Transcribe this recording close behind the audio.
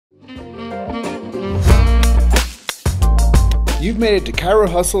You've made it to Chiro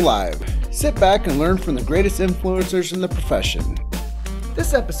Hustle Live. Sit back and learn from the greatest influencers in the profession.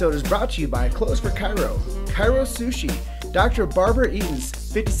 This episode is brought to you by Clothes for Chiro, Chiro Sushi, Dr. Barbara Eaton's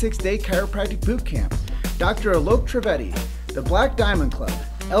 56-day chiropractic boot camp, Dr. Alok Trivedi, the Black Diamond Club,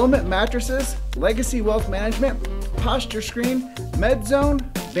 Element Mattresses, Legacy Wealth Management, Posture Screen, MedZone,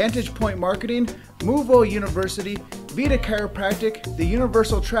 Vantage Point Marketing, Movo University, Vita Chiropractic, the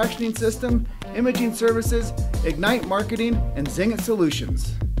Universal Tractioning System, Imaging Services, Ignite Marketing, and Zing It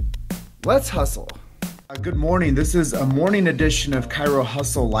Solutions. Let's hustle. Good morning. This is a morning edition of Chiro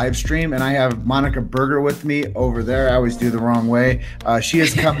Hustle live stream, and I have Monika Buerger with me over there. I always do the wrong way. She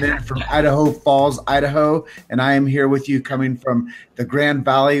has come in from Idaho Falls, Idaho, and I am here with you coming from the Grand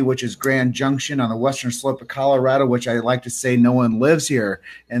Valley, which is Grand Junction on the western slope of Colorado, which I like to say no one lives here.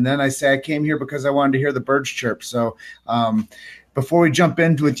 And then I say I came here because I wanted to hear the birds chirp. So before we jump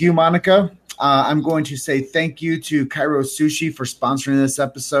into with you, Monika, I'm going to say thank you to Chiro Sushi for sponsoring this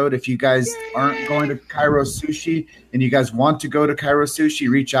episode. If you guys aren't going to Chiro Sushi and you guys want to go to Chiro Sushi,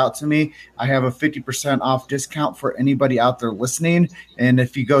 reach out to me. I have a 50% off discount for anybody out there listening. And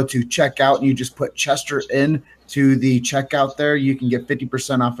if you go to checkout and you just put Chester in to the checkout there, you can get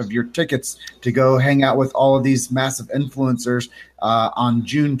 50% off of your tickets to go hang out with all of these massive influencers on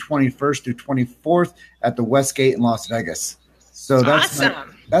June 21st through 24th at the Westgate in Las Vegas. So that's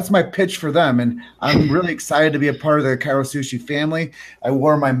awesome. That's my pitch for them, and I'm really excited to be a part of the Chiro Sushi family. I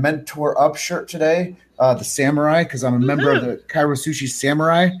wore my Mentor Up shirt today, the Samurai, because I'm a member of the Chiro Sushi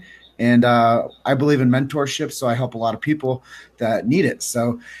Samurai, and I believe in mentorship, so I help a lot of people that need it.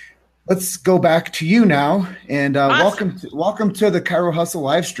 So let's go back to you now, and awesome. welcome to the Chiro Hustle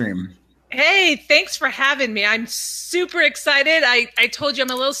live stream. Hey, thanks for having me. I'm super excited. I told you I'm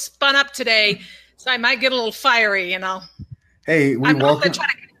a little spun up today, so I might get a little fiery, Hey, I'm not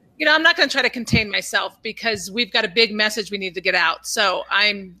going to try to contain myself because we've got a big message we need to get out. So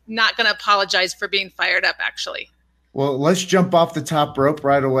I'm not going to apologize for being fired up, actually. Well, let's jump off the top rope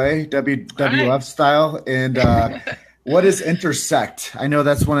right away, WWF style. And what is intersect? I know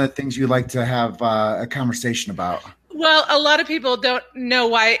that's one of the things you like to have a conversation about. Well, a lot of people don't know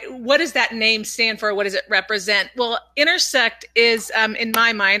why. What does that name stand for? What does it represent? Well, intersect is, in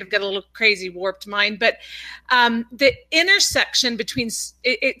my mind, I've got a little crazy warped mind, but the intersection between,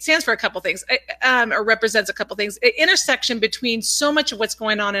 it stands for a couple things, or represents a couple things. Intersection between so much of what's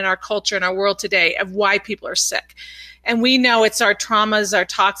going on in our culture and our world today of why people are sick. And we know it's our traumas, our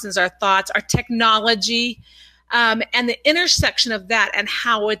toxins, our thoughts, our technology, and the intersection of that and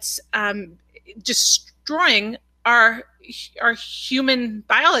how it's destroying our human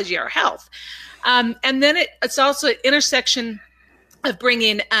biology, our health. And then it's also an intersection of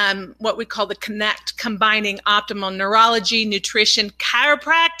bringing what we call the connect, combining optimal neurology, nutrition,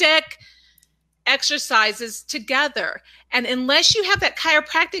 chiropractic, exercises together. And unless you have that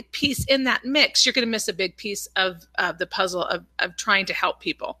chiropractic piece in that mix, you're going to miss a big piece of the puzzle of trying to help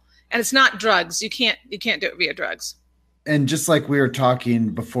people. And it's not drugs. You can't do it via drugs. And just like we were talking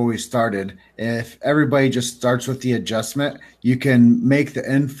before we started, if everybody just starts with the adjustment, you can make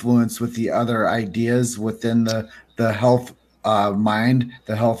the influence with the other ideas within the health mind,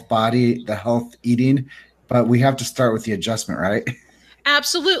 the health body, the health eating. But we have to start with the adjustment, right?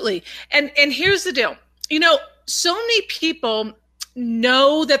 Absolutely. And here's the deal. So many people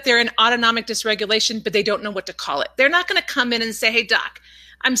know that they're in autonomic dysregulation, but they don't know what to call it. They're not going to come in and say, hey, doc,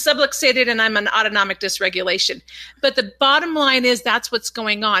 I'm subluxated and I'm an autonomic dysregulation. But the bottom line is that's what's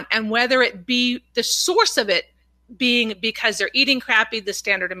going on. And whether it be the source of it being because they're eating crappy, the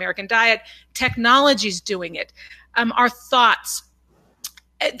standard American diet, technology's doing it, our thoughts,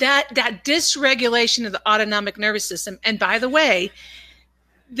 that dysregulation of the autonomic nervous system. And by the way,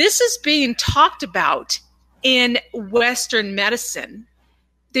 this is being talked about in Western medicine.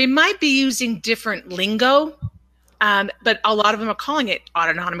 They might be using different lingo, but a lot of them are calling it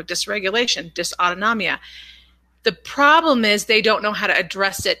autonomic dysregulation, dysautonomia. The problem is they don't know how to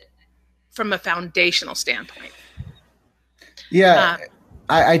address it from a foundational standpoint. Yeah,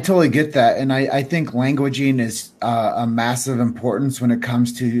 I totally get that. And I think languaging is a massive importance when it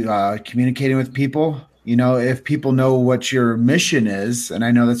comes to communicating with people. If people know what your mission is, and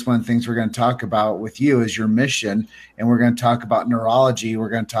I know that's one of the things we're going to talk about with you is your mission, and we're going to talk about neurology, we're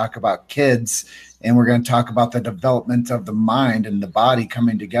going to talk about kids, and we're going to talk about the development of the mind and the body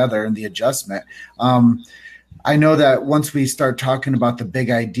coming together and the adjustment. I know that once we start talking about the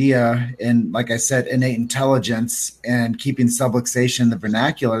big idea and, like I said, innate intelligence and keeping subluxation in the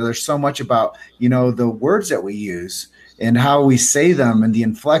vernacular, there's so much about, the words that we use and how we say them and the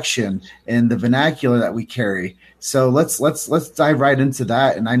inflection and the vernacular that we carry So let's dive right into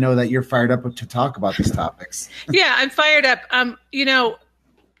that. And I know that you're fired up to talk about these topics. Yeah, I'm fired up. I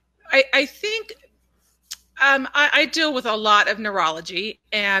think I deal with a lot of neurology,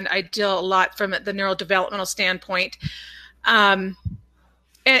 and I deal a lot from the neurodevelopmental standpoint. And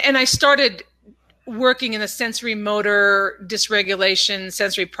I started working in the sensory motor dysregulation,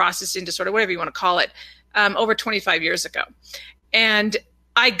 sensory processing disorder, whatever you want to call it, over 25 years ago. And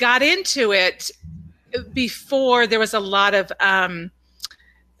I got into it before there was a lot of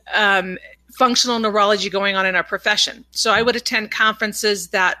functional neurology going on in our profession. So I would attend conferences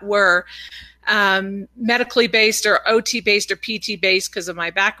that were medically based or OT based or PT based because of my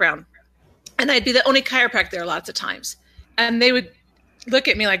background. And I'd be the only chiropractor there lots of times. And they would look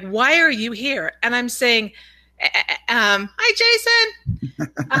at me like, why are you here? And I'm saying, hi,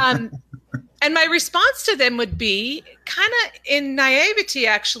 Jason. And my response to them would be kind of in naivety,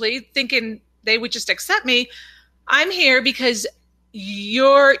 actually, thinking they would just accept me. I'm here because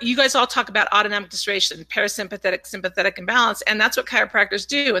you guys all talk about autonomic dysregulation, parasympathetic, sympathetic imbalance, and that's what chiropractors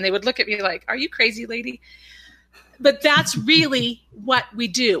do. And they would look at me like, are you crazy, lady? But that's really what we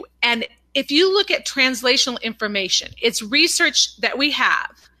do. And if you look at translational information, it's research that we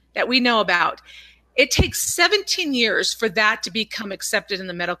have, that we know about. It takes 17 years for that to become accepted in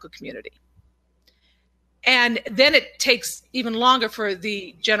the medical community. And then it takes even longer for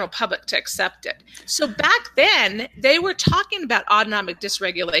the general public to accept it. So back then, they were talking about autonomic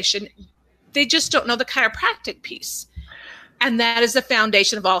dysregulation. They just don't know the chiropractic piece. And that is the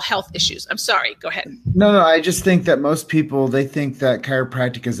foundation of all health issues. I'm sorry. Go ahead. No, I just think that most people, they think that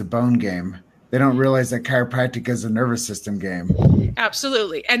chiropractic is a bone game. They don't realize that chiropractic is a nervous system game.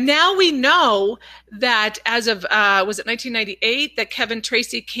 Absolutely. And now we know that as of, was it 1998, that Kevin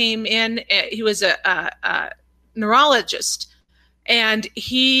Tracy came in. He was a neurologist, and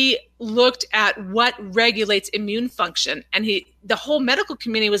he looked at what regulates immune function. And the whole medical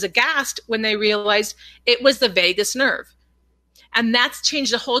community was aghast when they realized it was the vagus nerve. And that's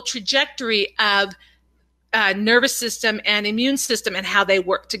changed the whole trajectory of nervous system and immune system and how they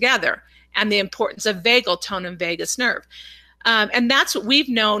work together, and the importance of vagal tone and vagus nerve. And that's what we've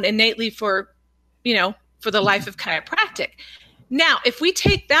known innately for the life of chiropractic. Now, if we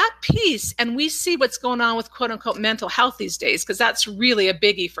take that piece and we see what's going on with quote unquote mental health these days, because that's really a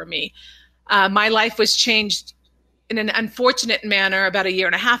biggie for me. My life was changed in an unfortunate manner about 1.5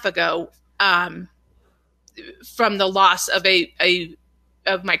 years ago from the loss of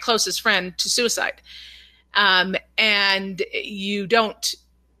of my closest friend to suicide. And you don't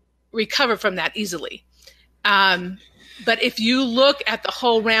recover from that easily. But if you look at the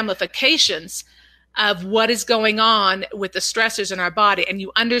whole ramifications of what is going on with the stressors in our body, and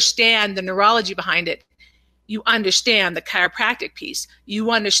you understand the neurology behind it, you understand the chiropractic piece,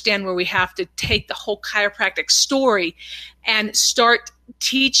 you understand where we have to take the whole chiropractic story and start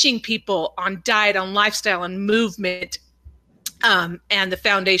teaching people on diet, on lifestyle, and movement, and the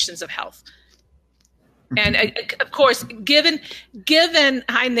foundations of health. And of course, given,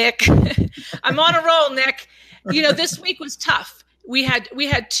 hi, Nick, I'm on a roll, Nick. This week was tough. We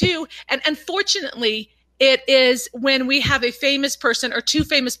had two, and unfortunately, it is when we have a famous person or two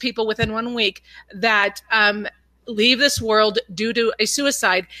famous people within 1 week that leave this world due to a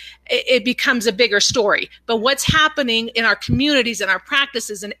suicide, it becomes a bigger story. But what's happening in our communities and our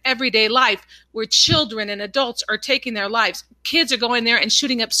practices and everyday life, where children and adults are taking their lives, kids are going there and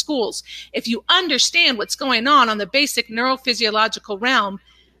shooting up schools. If you understand what's going on the basic neurophysiological realm,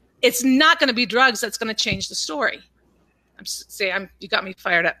 it's not going to be drugs that's going to change the story. You got me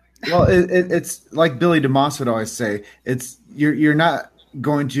fired up. Well, it's like Billy DeMoss would always say, you're not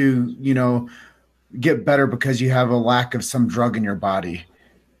going to, get better because you have a lack of some drug in your body.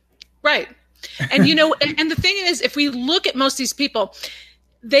 Right. And, and the thing is, if we look at most of these people,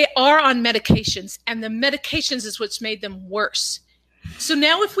 they are on medications, and the medications is what's made them worse. So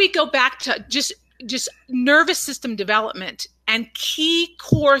now if we go back to just nervous system development and key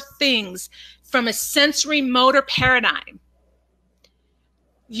core things from a sensory motor paradigm,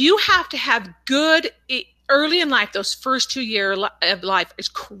 you have to have good early in life. Those first 2 years of life is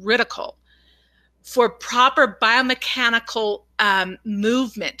critical for proper biomechanical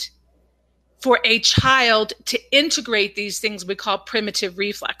movement for a child to integrate these things we call primitive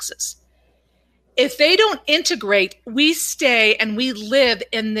reflexes. If they don't integrate, we stay and we live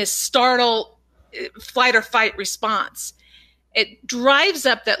in this startle, flight or fight response. It drives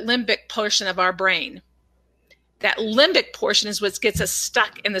up that limbic portion of our brain. That limbic portion is what gets us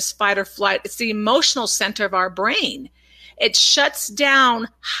stuck in this fight or flight. It's the emotional center of our brain. It shuts down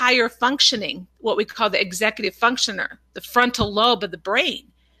higher functioning, what we call the executive functioner, the frontal lobe of the brain.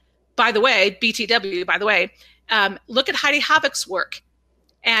 By the way, BTW, Look at Heidi Havoc's work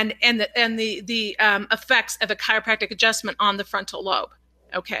and the effects of a chiropractic adjustment on the frontal lobe.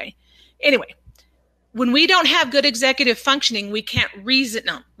 Okay. Anyway, when we don't have good executive functioning, we can't reason.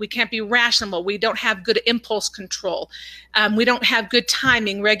 We can't be rational. We don't have good impulse control. We don't have good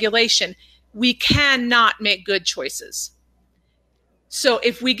timing, regulation. We cannot make good choices. So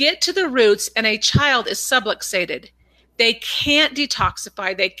if we get to the roots and a child is subluxated, they can't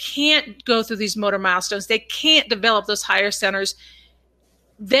detoxify. They can't go through these motor milestones. They can't develop those higher centers.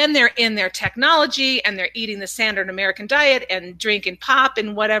 Then they're in their technology and they're eating the standard American diet and drinking pop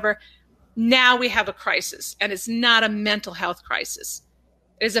and whatever. Now we have a crisis, and it's not a mental health crisis.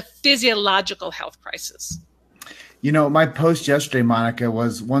 It is a physiological health crisis. You know, my post yesterday, Monika,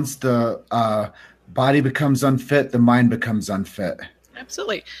 was once the body becomes unfit, the mind becomes unfit.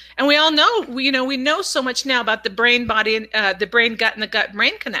 Absolutely. And we all know, we know so much now about the brain body and the brain gut and the gut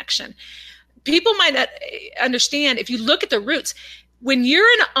brain connection. People might not understand, if you look at the roots, when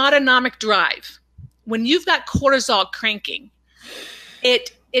you're in autonomic drive, when you've got cortisol cranking,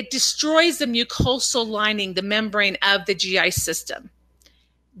 it destroys the mucosal lining, the membrane of the GI system.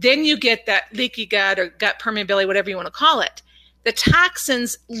 Then you get that leaky gut or gut permeability, whatever you want to call it. The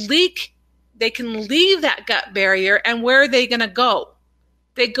toxins leak. They can leave that gut barrier, and where are they going to go?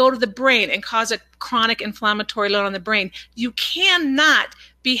 They go to the brain and cause a chronic inflammatory load on the brain. You cannot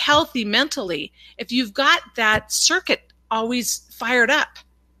be healthy mentally if you've got that circuit always fired up.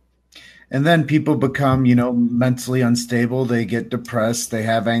 And then people become, mentally unstable. They get depressed. They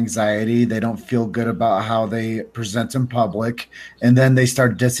have anxiety. They don't feel good about how they present in public. And then they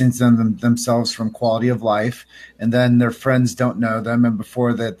start distancing themselves from quality of life. And then their friends don't know them. And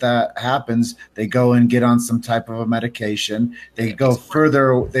before that happens, they go and get on some type of a medication. They go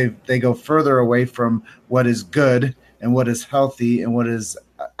further. They go further away from what is good and what is healthy and what is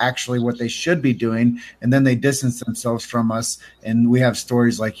actually what they should be doing, and then they distance themselves from us. And we have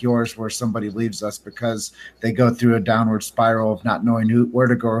stories like yours where somebody leaves us because they go through a downward spiral of not knowing where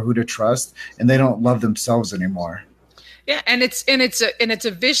to go or who to trust, and they don't love themselves anymore. Yeah, and it's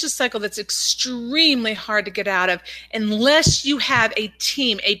a vicious cycle that's extremely hard to get out of unless you have a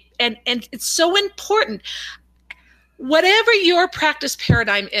team. And it's so important. Whatever your practice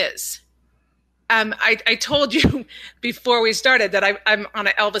paradigm is. I told you before we started that I'm on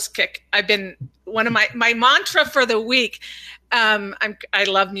an Elvis kick. I've been one of my mantra for the week. I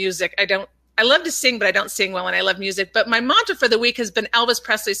love music. I love to sing, but I don't sing well, and I love music. But my mantra for the week has been Elvis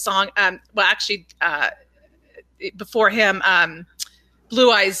Presley's song. Before him,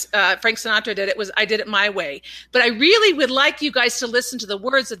 Blue Eyes, Frank Sinatra did it. I did it my way. But I really would like you guys to listen to the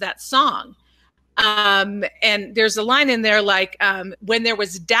words of that song. And there's a line in there like, when there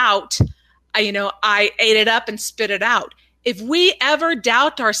was doubt, I ate it up and spit it out. If we ever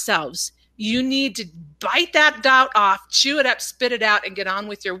doubt ourselves, you need to bite that doubt off, chew it up, spit it out, and get on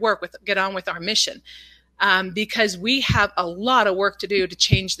with your work, get on with our mission. Because we have a lot of work to do to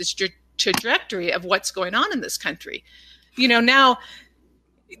change this trajectory of what's going on in this country. Now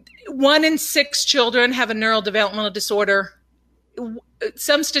 1 in 6 children have a neurodevelopmental disorder.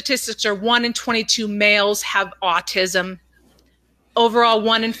 Some statistics are 1 in 22 males have autism. Overall,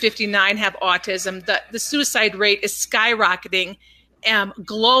 1 in 59 have autism. The suicide rate is skyrocketing.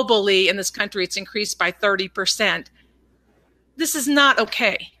 Globally in this country, it's increased by 30%. This is not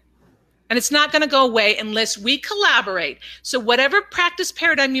okay. And it's not going to go away unless we collaborate. So whatever practice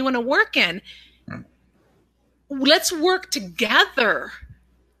paradigm you want to work in, let's work together.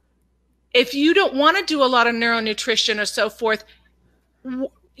 If you don't want to do a lot of neuronutrition or so forth,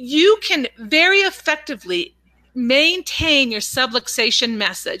 you can very effectively maintain your subluxation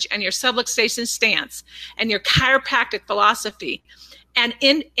message and your subluxation stance and your chiropractic philosophy and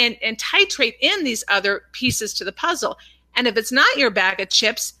titrate in these other pieces to the puzzle. And if it's not your bag of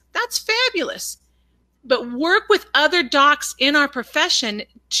chips, that's fabulous. But work with other docs in our profession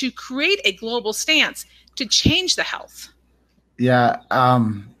to create a global stance to change the health. Yeah.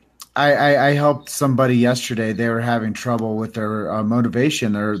 I helped somebody yesterday. They were having trouble with their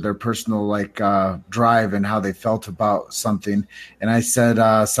motivation or their personal drive and how they felt about something. And I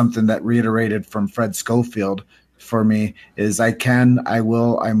said something that reiterated from Fred Schofield for me is I can, I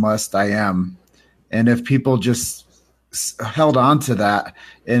will, I must, I am. And if people just held on to that,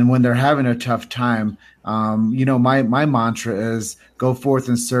 and when they're having a tough time, my mantra is go forth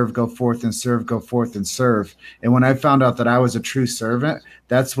and serve, go forth and serve, go forth and serve. And when I found out that I was a true servant,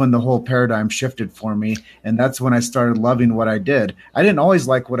 that's when the whole paradigm shifted for me. And that's when I started loving what I did. I didn't always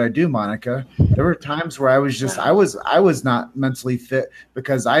like what I do, Monika. There were times where I was not mentally fit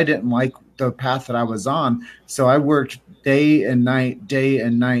because I didn't like the path that I was on. So I worked day and night, day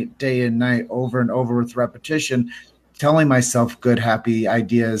and night, day and night, over and over with repetition, telling myself good, happy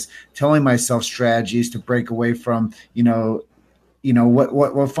ideas, telling myself strategies to break away from,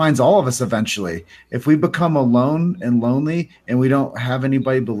 what finds all of us eventually. If we become alone and lonely and we don't have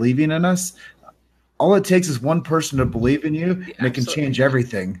anybody believing in us, all it takes is one person to believe in you, and it can change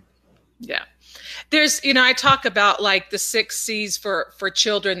everything. Yeah. There's, I talk about like the 6 C's for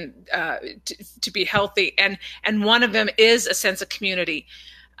children to be healthy. And one of them is a sense of community.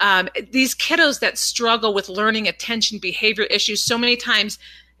 These kiddos that struggle with learning, attention, behavior issues, so many times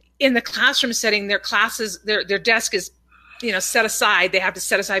in the classroom setting, their classes, their desk is, set aside. They have to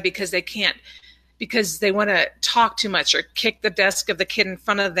set aside because they want to talk too much or kick the desk of the kid in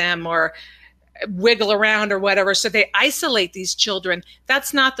front of them or wiggle around or whatever. So they isolate these children.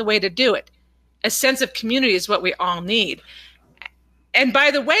 That's not the way to do it. A sense of community is what we all need. And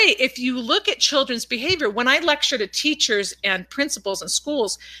by the way, if you look at children's behavior, when I lecture to teachers and principals in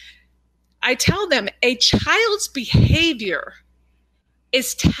schools, I tell them a child's behavior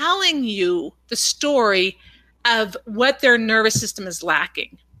is telling you the story of what their nervous system is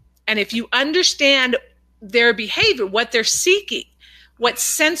lacking. And if you understand their behavior, what they're seeking, what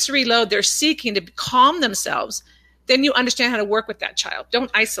sensory load they're seeking to calm themselves, then you understand how to work with that child. Don't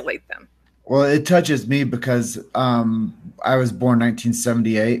isolate them. Well, it touches me because I was born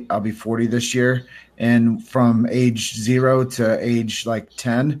 1978. I'll be 40 this year. And from age 0 to age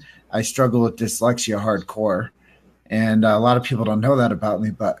 10, I struggle with dyslexia hardcore. And a lot of people don't know that about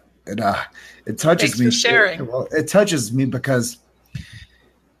me, but it touches me. Thanks for sharing. It touches me because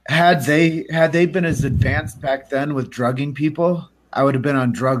had they been as advanced back then with drugging people, I would have been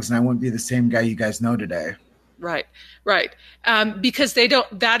on drugs and I wouldn't be the same guy you guys know today. Right. Because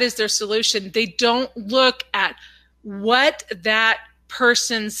that is their solution. They don't look at what that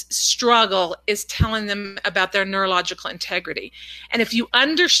person's struggle is telling them about their neurological integrity. And if you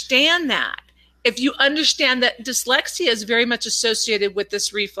understand that dyslexia is very much associated with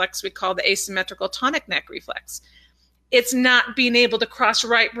this reflex we call the asymmetrical tonic neck reflex. It's not being able to cross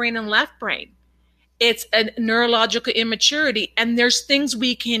right brain and left brain. It's a neurological immaturity. And there's things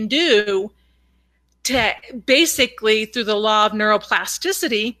we can do to basically, through the law of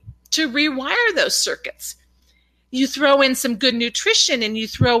neuroplasticity, to rewire those circuits. You throw in some good nutrition and you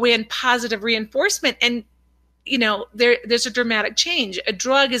throw in positive reinforcement and, there's a dramatic change. A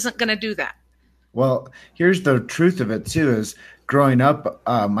drug isn't going to do that. Well, here's the truth of it too, is growing up,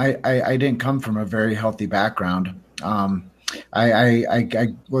 I didn't come from a very healthy background. I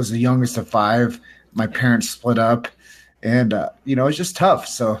was the youngest of 5. My parents split up and, it's just tough.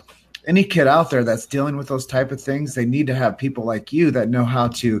 So any kid out there that's dealing with those type of things, they need to have people like you that know how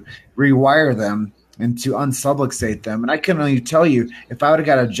to rewire them and to unsubluxate them. And I can only tell you, if I would have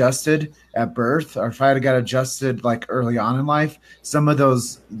got adjusted at birth or if I would have got adjusted early on in life, some of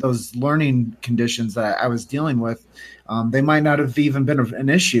those learning conditions that I was dealing with, they might not have even been an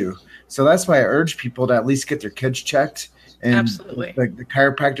issue. So that's why I urge people to at least get their kids checked. And absolutely, the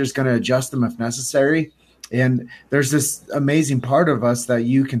chiropractor is going to adjust them if necessary. And there's this amazing part of us that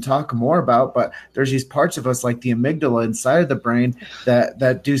you can talk more about, but there's these parts of us like the amygdala inside of the brain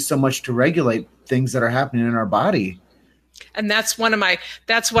that do so much to regulate things that are happening in our body. And that's what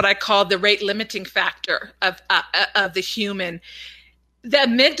I call the rate limiting factor of the human. The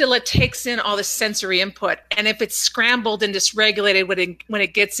amygdala takes in all the sensory input. And if it's scrambled and dysregulated when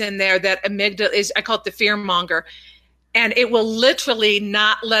it gets in there, that amygdala is, I call it the fear monger. And it will literally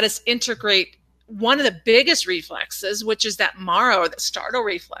not let us integrate one of the biggest reflexes, which is that MARA or the startle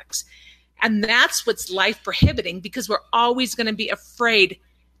reflex. And that's what's life prohibiting because we're always going to be afraid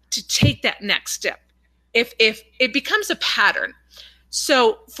to take that next step. If it becomes a pattern.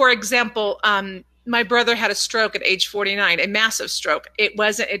 So for example, my brother had a stroke at age 49, a massive stroke. It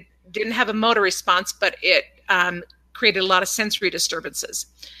didn't have a motor response, but it created a lot of sensory disturbances.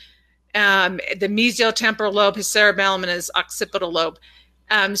 The mesiotemporal lobe, his cerebellum, and his occipital lobe.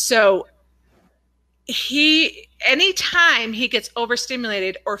 So anytime he gets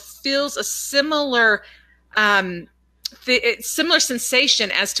overstimulated or feels a similar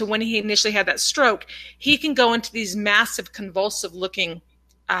sensation as to when he initially had that stroke, he can go into these massive convulsive looking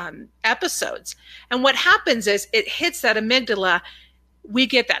episodes. And what happens is it hits that amygdala. We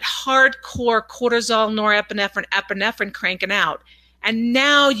get that hardcore cortisol, norepinephrine, epinephrine cranking out. And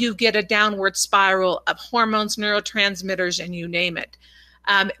now you get a downward spiral of hormones, neurotransmitters, and you name it.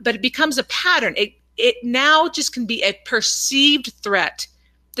 But it becomes a pattern. It now just can be a perceived threat.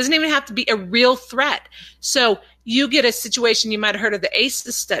 Doesn't even have to be a real threat. So you get a situation, you might have heard of the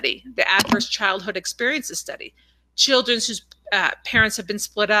ACEs study, the Adverse Childhood Experiences study. Children whose parents have been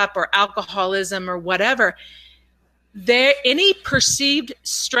split up or alcoholism or whatever. any perceived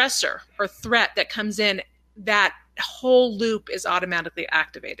stressor or threat that comes in, that whole loop is automatically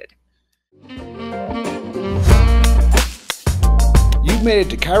activated. You've made it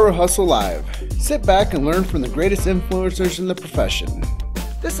to Chiro Hustle Live. Sit back and learn from the greatest influencers in the profession.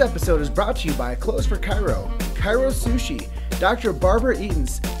 This episode is brought to you by Clothes for Chiro, Chiro Sushi, Dr. Barbara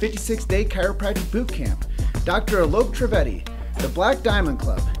Eaton's 56-day chiropractic boot camp, Dr. Alok Trivedi, the Black Diamond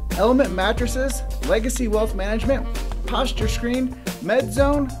Club, Element Mattresses, Legacy Wealth Management, Posture Screen,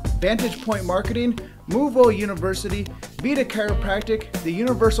 MedZone, Vantage Point Marketing, Movo University, Vita Chiropractic, the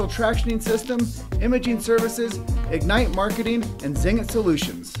Universal Tractioning System, Imaging Services, Ignite Marketing, and Zingit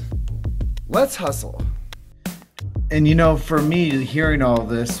Solutions. Let's hustle. And for me, hearing all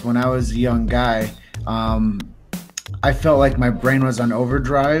this when I was a young guy, I felt like my brain was on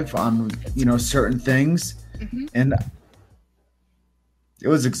overdrive on, certain things. Mm-hmm. And it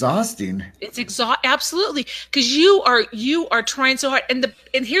was exhausting. It's absolutely, because you are trying so hard. And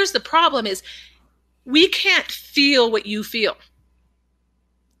here's the problem is we can't feel what you feel.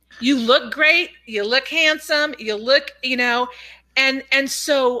 You look great, you look handsome, you look, and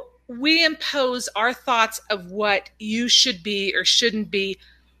so we impose our thoughts of what you should be or shouldn't be,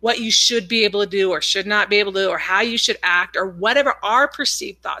 what you should be able to do or should not be able to do, or how you should act, or whatever our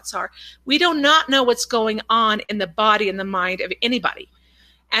perceived thoughts are. We do not know what's going on in the body and the mind of anybody.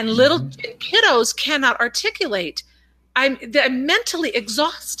 And little kiddos cannot articulate. They're mentally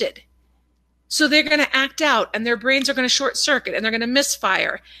exhausted. So they're going to act out, and their brains are going to short circuit, and they're going to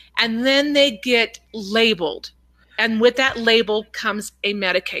misfire. And then they get labeled. And with that label comes a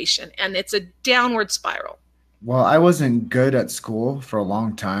medication, and it's a downward spiral. Well, I wasn't good at school for a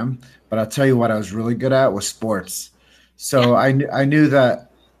long time, but I'll tell you what I was really good at was sports. So yeah. I knew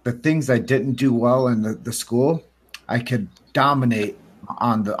that the things I didn't do well in the school, I could dominate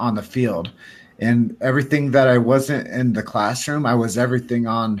on the field. And everything that I wasn't in the classroom, I was everything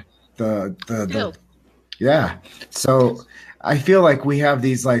on the field. Yeah. So I feel like we have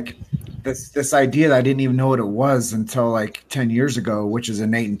these this idea that I didn't even know what it was until 10 years ago, which is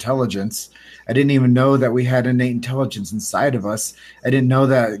innate intelligence. I didn't even know that we had innate intelligence inside of us. I didn't know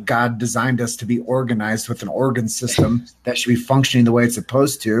that God designed us to be organized with an organ system that should be functioning the way it's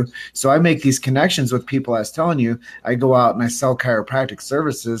supposed to. So I make these connections with people. I was telling you, I go out and I sell chiropractic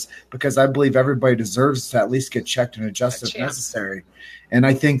services because I believe everybody deserves to at least get checked and adjusted if necessary. And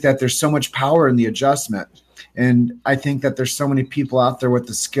I think that there's so much power in the adjustment. And I think that there's so many people out there with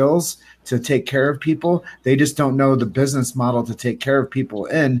the skills to take care of people. They just don't know the business model to take care of people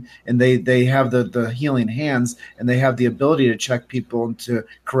in, and they have the healing hands, and they have the ability to check people and to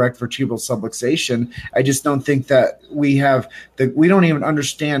correct vertebral subluxation. I just don't think that we don't even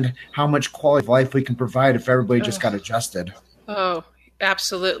understand how much quality of life we can provide if everybody just got adjusted. Oh,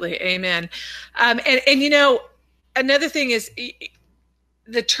 absolutely. Amen. And another thing is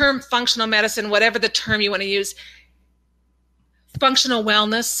the term functional medicine, whatever the term you want to use, functional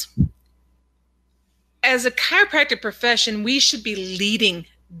wellness. As a chiropractic profession, we should be leading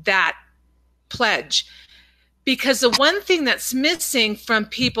that pledge, because the one thing that's missing from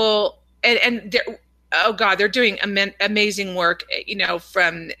people, and they're doing amazing work,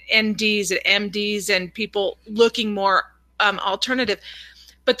 from NDs and MDs and people looking more alternative.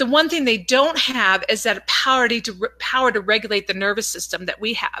 But the one thing they don't have is that power to regulate the nervous system that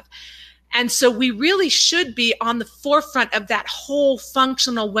we have. And so we really should be on the forefront of that whole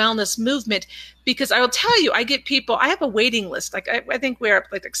functional wellness movement, because I will tell you, I have a waiting list. I think we're up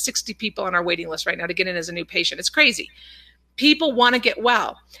like 60 people on our waiting list right now to get in as a new patient. It's crazy. People want to get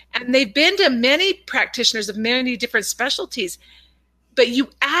well. And they've been to many practitioners of many different specialties. But you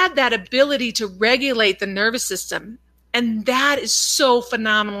add that ability to regulate the nervous system, and that is so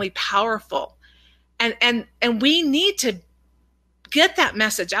phenomenally powerful. And we need to get that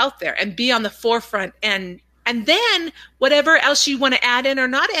message out there and be on the forefront. And then whatever else you want to add in or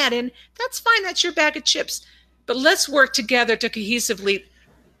not add in, that's fine. That's your bag of chips. But let's work together to cohesively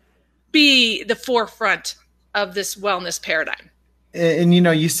be the forefront of this wellness paradigm. And,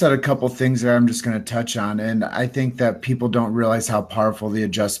 you said a couple things there I'm just going to touch on. And I think that people don't realize how powerful the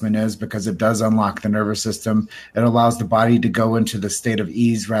adjustment is, because it does unlock the nervous system. It allows the body to go into the state of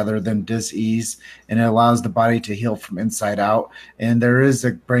ease rather than dis-ease. And it allows the body to heal from inside out. And there is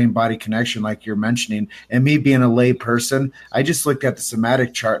a brain-body connection like you're mentioning. And me being a lay person, I just looked at the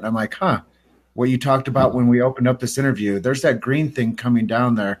somatic chart and I'm like, what you talked about when we opened up this interview, there's that green thing coming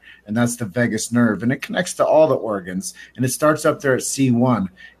down there, and that's the vagus nerve, and it connects to all the organs, and it starts up there at C1,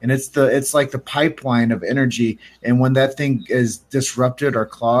 and it's like the pipeline of energy. And when that thing is disrupted or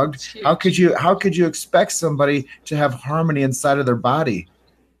clogged, how could you expect somebody to have harmony inside of their body?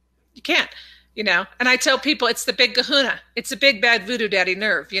 You can't. And I tell people it's the big kahuna. It's a big bad voodoo daddy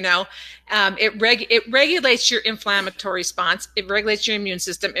nerve. It regulates your inflammatory response. It regulates your immune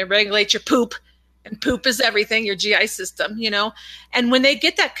system. It regulates your poop, and poop is everything, your GI system, And when they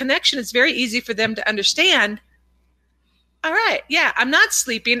get that connection, it's very easy for them to understand, all right, yeah, I'm not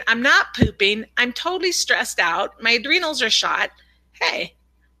sleeping. I'm not pooping. I'm totally stressed out. My adrenals are shot. Hey,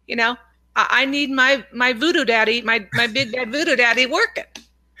 I need my voodoo daddy, my big bad voodoo daddy working.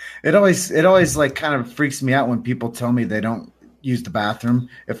 It always like kind of freaks me out when people tell me they don't use the bathroom.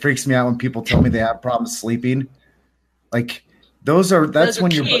 It freaks me out when people tell me they have problems sleeping. Like that's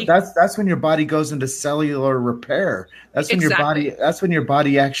when your body goes into cellular repair. That's when your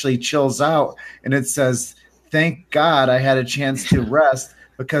body actually chills out and it says, thank God I had a chance to rest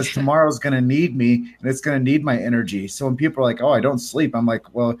because tomorrow's going to need me and it's going to need my energy. So when people are like, oh, I don't sleep, I'm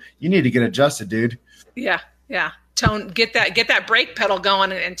like, well, you need to get adjusted, dude. Yeah. Get that brake pedal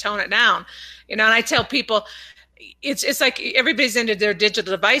going and tone it down. And I tell people it's like everybody's into their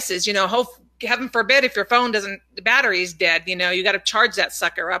digital devices, heaven forbid if your phone the battery's dead, you got to charge that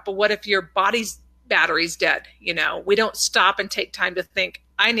sucker up. But what if your body's battery's dead? We don't stop and take time to think,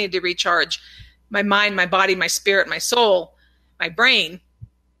 I need to recharge my mind, my body, my spirit, my soul, my brain,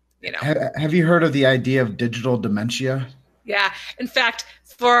 Have you heard of the idea of digital dementia? Yeah. In fact,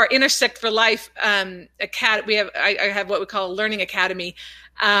 for our Intersect for Life academy, I have what we call a learning academy.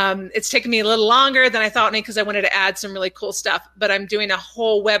 It's taken me a little longer than I thought because I wanted to add some really cool stuff. But I'm doing a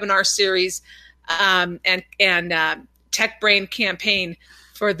whole webinar series and Tech Brain campaign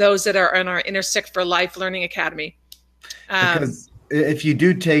for those that are in our Intersect for Life Learning Academy. Because if you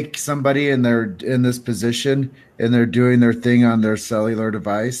do take somebody and they're in this position and they're doing their thing on their cellular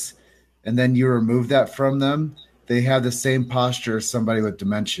device, and then you remove that from them, they have the same posture as somebody with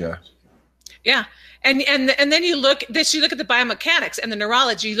dementia. Yeah. And then you look at the biomechanics and the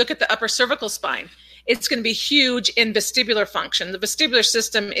neurology, you look at the upper cervical spine. It's going to be huge in vestibular function. The vestibular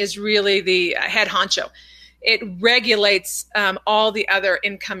system is really the head honcho. It regulates all the other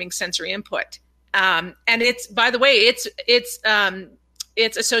incoming sensory input. And it's, by the way, it's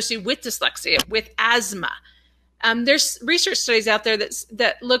associated with dyslexia, with asthma. There's research studies out there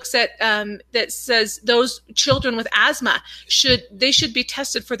that looks at that says those children with asthma should be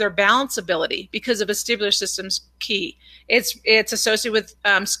tested for their balance ability because the vestibular system's key. It's associated with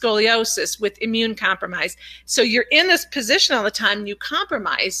scoliosis, with immune compromise. So you're in this position all the time. You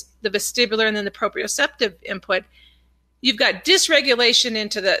compromise the vestibular and then the proprioceptive input. You've got dysregulation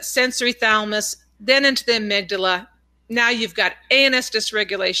into the sensory thalamus, then into the amygdala. Now you've got ANS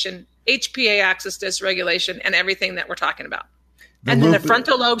dysregulation, HPA axis dysregulation, and everything that we're talking about. And then the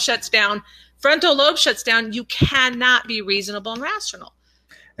frontal lobe shuts down. Frontal lobe shuts down. You cannot be reasonable and rational.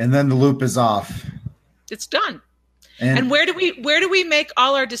 And then the loop is off. It's done. And where do we make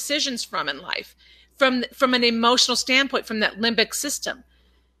all our decisions from in life? From an emotional standpoint, from that limbic system.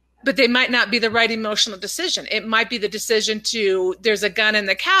 But they might not be the right emotional decision. It might be the decision there's a gun in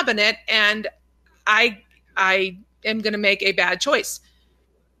the cabinet and I am going to make a bad choice.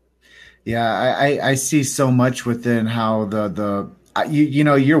 Yeah, I see so much within how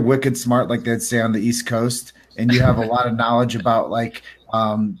you're wicked smart, like they'd say on the East Coast, and you have a lot of knowledge about like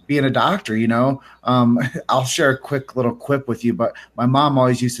being a doctor. I'll share a quick little quip with you, but my mom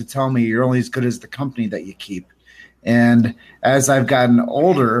always used to tell me you're only as good as the company that you keep. And as I've gotten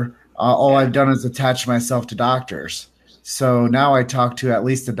older, all I've done is attach myself to doctors. So now I talk to at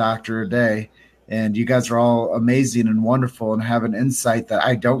least a doctor a day. And you guys are all amazing and wonderful and have an insight that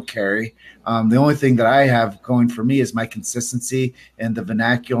I don't carry. The only thing that I have going for me is my consistency and the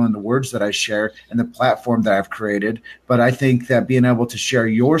vernacular and the words that I share and the platform that I've created. But I think that being able to share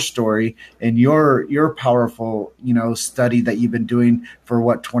your story and your powerful, study that you've been doing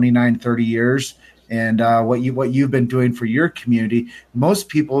for 29, 30 years and what you've been doing for your community, most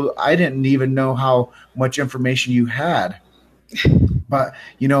people, I didn't even know how much information you had. But,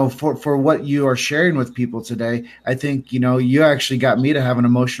 for what you are sharing with people today, I think, you actually got me to have an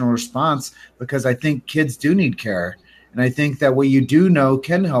emotional response because I think kids do need care. And I think that what you do know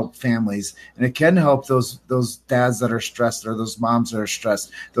can help families and it can help those dads that are stressed or those moms that are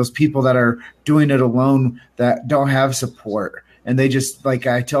stressed, those people that are doing it alone that don't have support. And they just, like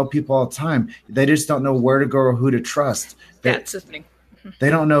I tell people all the time, they just don't know where to go or who to trust. That's the thing.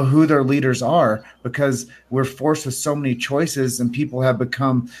 They don't know who their leaders are because we're forced with so many choices and people have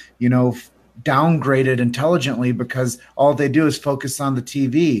become, downgraded intelligently because all they do is focus on the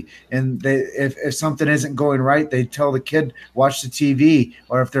TV. And if something isn't going right, they tell the kid, watch the TV.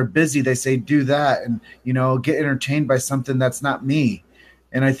 Or if they're busy, they say, do that and, get entertained by something that's not me.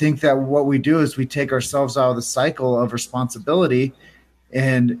 And I think that what we do is we take ourselves out of the cycle of responsibility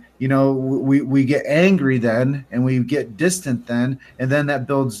And, we get angry then, and we get distant then, and then that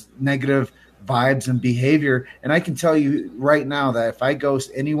builds negative vibes and behavior. And I can tell you right now that if I go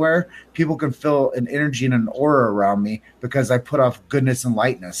anywhere, people can feel an energy and an aura around me because I put off goodness and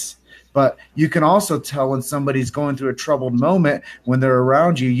lightness. But you can also tell when somebody's going through a troubled moment when they're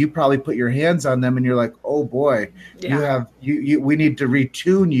around you. You probably put your hands on them and you're like, oh boy, we need to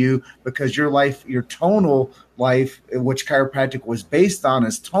retune you, because your life, your tonal life, which chiropractic was based on,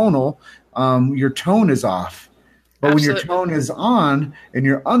 is tonal. Your tone is off. But Absolutely. When your tone is on and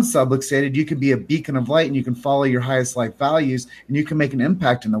you're unsubluxated, you can be a beacon of light, and you can follow your highest life values, and you can make an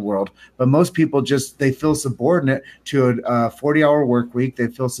impact in the world. But most people they feel subordinate to a 40-hour work week. They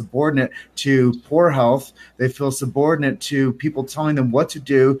feel subordinate to poor health. They feel subordinate to people telling them what to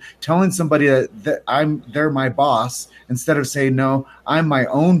do, telling somebody that they're my boss, instead of saying, no, I'm my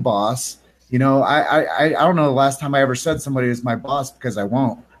own boss. I don't know the last time I ever said somebody is my boss, because I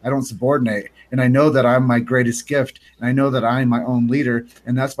won't. I don't subordinate. And I know that I'm my greatest gift. And I know that I'm my own leader.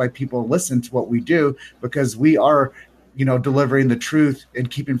 And that's why people listen to what we do, because we are, delivering the truth and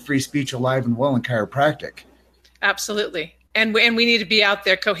keeping free speech alive and well in chiropractic. Absolutely. And we need to be out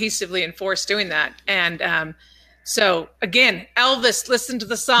there cohesively and force doing that. And so again, Elvis, listen to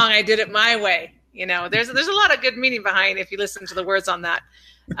the song, I Did It My Way. There's a lot of good meaning behind if you listen to the words on that.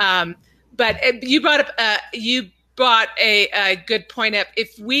 But you brought up a good point up.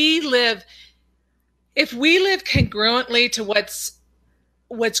 If we live congruently to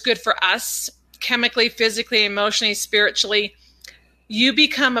what's good for us, chemically, physically, emotionally, spiritually, you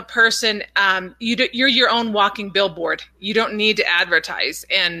become a person. You're your own walking billboard. You don't need to advertise,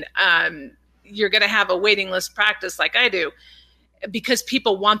 and you're going to have a waiting list practice like I do, because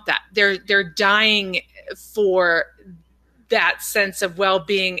people want that. They're dying for that sense of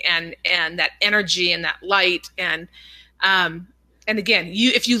well-being and that energy and that light. And again,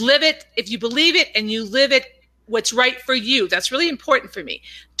 if you live it, if you believe it and you live it, what's right for you, that's really important for me.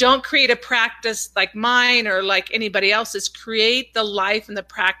 Don't create a practice like mine or like anybody else's. Create the life and the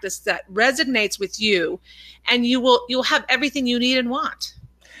practice that resonates with you, and you'll have everything you need and want.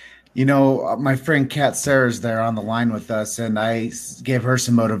 My friend Kat Sarah's there on the line with us, and I gave her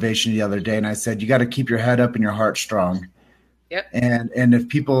some motivation the other day, and I said, you got to keep your head up and your heart strong. Yep. And if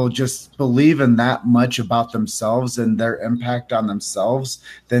people just believe in that much about themselves and their impact on themselves,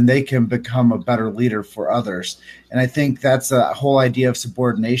 then they can become a better leader for others. And I think that's a whole idea of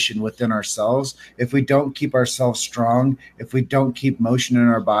subordination within ourselves. If we don't keep ourselves strong, if we don't keep motion in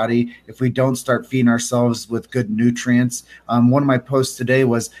our body, if we don't start feeding ourselves with good nutrients. One of my posts today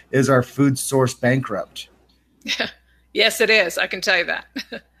was, is our food source bankrupt? Yes, it is. I can tell you that.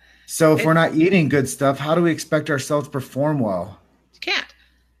 So if we're not eating good stuff, how do we expect ourselves to perform well? You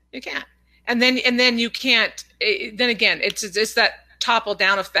can't. And then you can't. Then again, it's that topple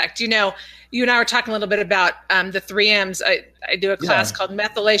down effect. You and I were talking a little bit about the 3Ms. I do a class called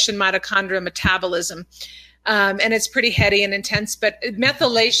methylation, mitochondria, metabolism, and it's pretty heady and intense. But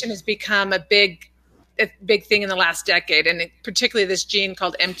methylation has become a big thing in the last decade, and particularly this gene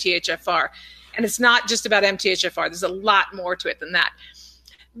called MTHFR. And it's not just about MTHFR. There's a lot more to it than that.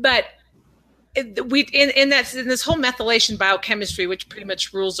 But in this whole methylation biochemistry, which pretty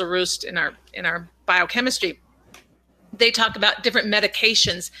much rules the roost in our biochemistry, they talk about different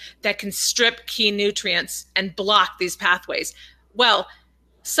medications that can strip key nutrients and block these pathways. Well,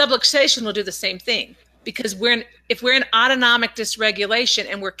 subluxation will do the same thing, because if we're in autonomic dysregulation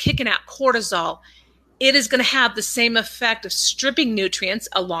and we're kicking out cortisol, it is going to have the same effect of stripping nutrients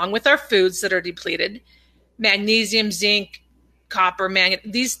along with our foods that are depleted, magnesium, zinc, copper,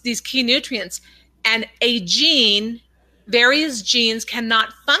 manganese, these key nutrients. And various genes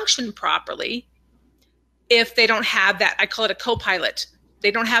cannot function properly if they don't have that. I call it a co-pilot.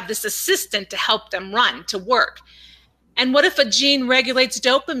 They don't have this assistant to help them run, to work. And what if a gene regulates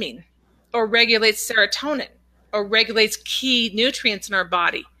dopamine or regulates serotonin or regulates key nutrients in our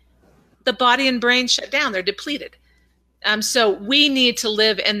body? The body and brain shut down. They're depleted. So we need to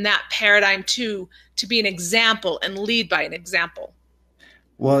live in that paradigm to be an example and lead by an example.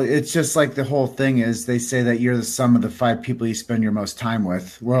 Well, it's just like the whole thing is, they say that you're the sum of the 5 people you spend your most time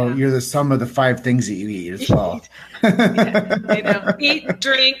with. Well, You're the sum of the 5 things that you eat as well. Eat,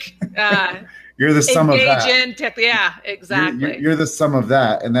 drink, you're the sum of that. Exactly. You're the sum of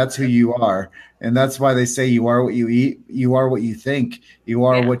that, and that's who you are. And that's why they say you are what you eat, you are what you think, you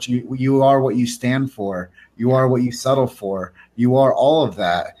are what you are what you stand for, you are what you settle for, you are all of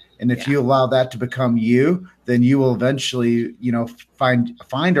that. And if you allow that to become you, then you will eventually,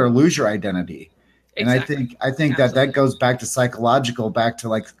 find or lose your identity. Exactly. And I think that goes back to psychological, back to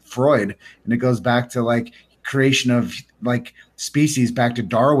like Freud, and it goes back to like creation of like species back to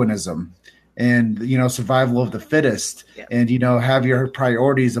Darwinism and, survival of the fittest, and, have your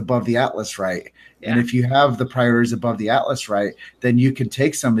priorities above the atlas right. Yeah. And if you have the priorities above the atlas right, then you can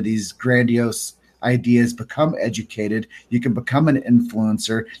take some of these grandiose ideas, become educated. You can become an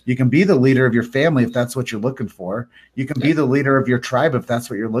influencer. You can be the leader of your family if that's what you're looking for. You can be the leader of your tribe if that's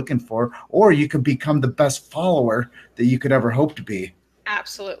what you're looking for, or you can become the best follower that you could ever hope to be.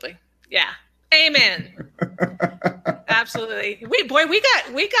 Absolutely. Yeah. Amen. Absolutely. We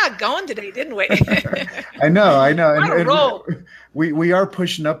got going today, didn't we? I know. What a roll. We are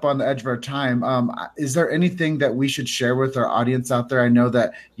pushing up on the edge of our time. Is there anything that we should share with our audience out there? I know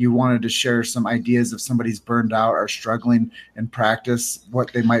that you wanted to share some ideas if somebody's burned out or struggling in practice,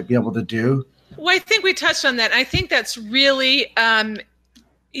 what they might be able to do. Well, I think we touched on that. I think that's really,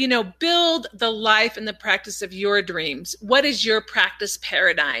 build the life and the practice of your dreams. What is your practice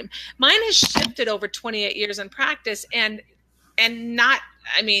paradigm? Mine has shifted over 28 years in practice and I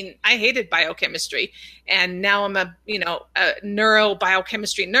hated biochemistry, and now I'm a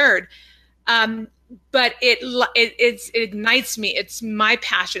neurobiochemistry nerd. But it ignites me. It's my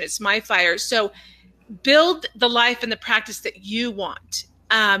passion. It's my fire. So build the life and the practice that you want.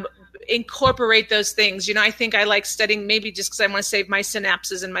 Incorporate those things. I think I like studying maybe just because I want to save my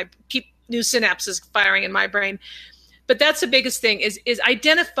synapses and keep new synapses firing in my brain. But that's the biggest thing is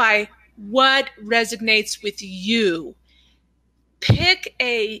identify what resonates with you. Pick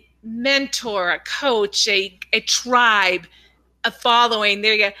a mentor, a coach, a tribe, a following.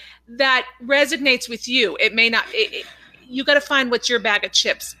 There you go. That resonates with you. It may not. You got to find what's your bag of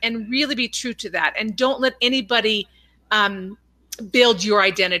chips and really be true to that. And don't let anybody build your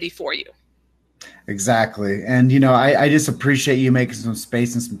identity for you. Exactly. And, I just appreciate you making some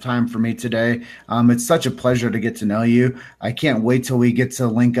space and some time for me today. It's such a pleasure to get to know you. I can't wait till we get to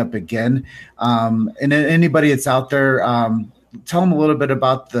link up again. And anybody that's out there, tell them a little bit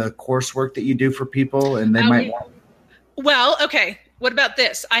about the coursework that you do for people, and they might want. Well, okay. What about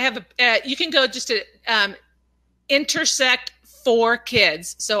this? I have you can go just to Intersect for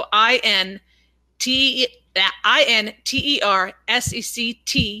Kids. So INTERSECT,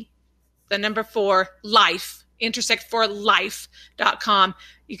 the number 4, life, intersectforlife.com.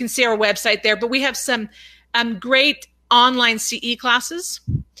 You can see our website there, but we have some great online CE classes.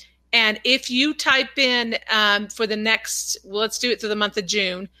 And if you type in for the next, let's do it through the month of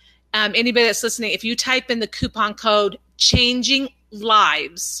June. Anybody that's listening, if you type in the coupon code Changing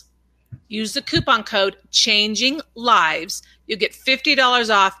Lives, use the coupon code Changing Lives, you'll get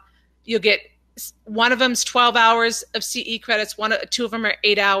 $50 off. You'll get one of them's 12 hours of CE credits. Two of them are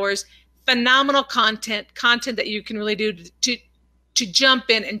 8 hours. Phenomenal content that you can really do to jump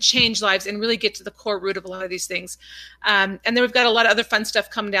in and change lives and really get to the core root of a lot of these things. And then we've got a lot of other fun stuff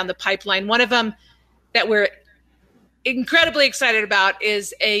coming down the pipeline. One of them that we're incredibly excited about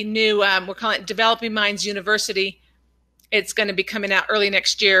is a new, we're calling it Developing Minds University. It's going to be coming out early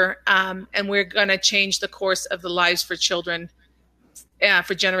next year. And we're going to change the course of the lives for children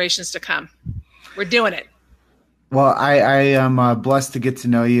for generations to come. We're doing it. Well, I am blessed to get to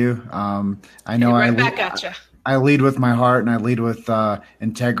know you. I know back at you. I lead with my heart and I lead with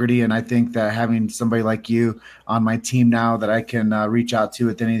integrity. And I think that having somebody like you on my team now that I can reach out to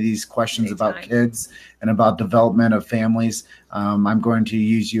with any of these questions about kids and about development of families, I'm going to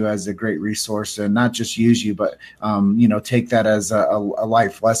use you as a great resource, and not just use you, but, take that as a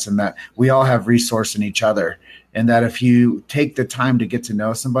life lesson that we all have resource in each other. And that if you take the time to get to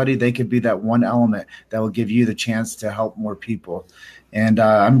know somebody, they could be that one element that will give you the chance to help more people. And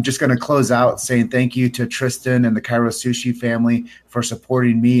I'm just going to close out saying thank you to Tristan and the Chiro Sushi family for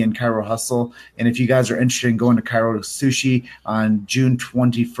supporting me and Chiro Hustle. And if you guys are interested in going to Chiro Sushi on June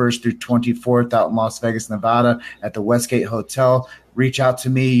 21st through 24th out in Las Vegas, Nevada at the Westgate Hotel, reach out to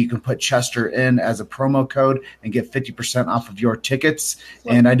me. You can put Chester in as a promo code and get 50% off of your tickets.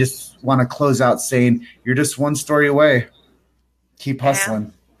 Wow. And I just want to close out saying you're just one story away. Keep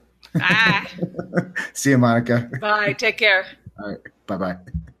hustling. Ah. See you, Monika. Bye. Take care. All right. Bye-bye.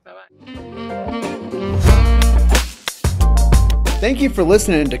 Bye-bye. Thank you for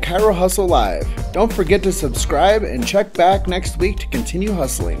listening to Chiro Hustle Live. Don't forget to subscribe and check back next week to continue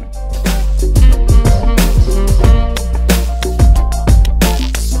hustling.